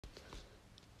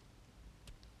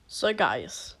So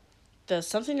guys, there's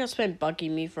something that's been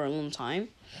bugging me for a long time,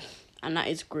 and that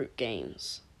is group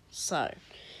games. So,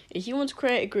 if you want to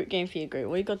create a group game for your group,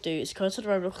 what you got to do is go to the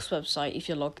Roblox website if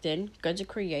you're logged in, go to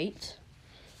create,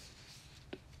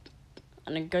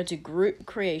 and then go to group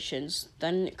creations,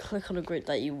 then click on the group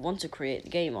that you want to create the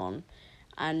game on,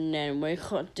 and then what you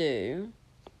got to do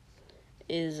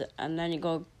is, and then you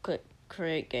go click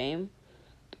create game,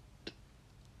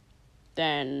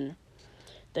 then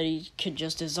you could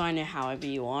just design it however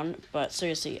you want. But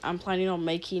seriously, we're planning on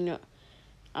making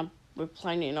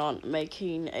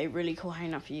a really cool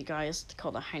hangout for you guys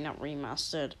called the Hangout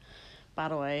Remastered. By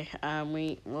the way,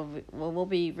 we'll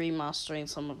be remastering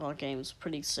some of our games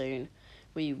pretty soon.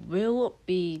 We will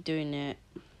be doing it.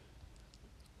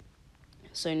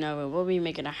 So no, we'll be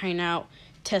making a hangout,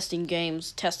 testing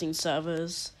games, testing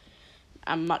servers,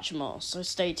 and much more. So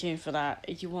stay tuned for that.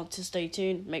 If you want to stay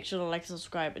tuned, make sure to like,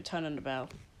 subscribe, and turn on the bell.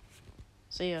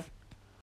 See ya.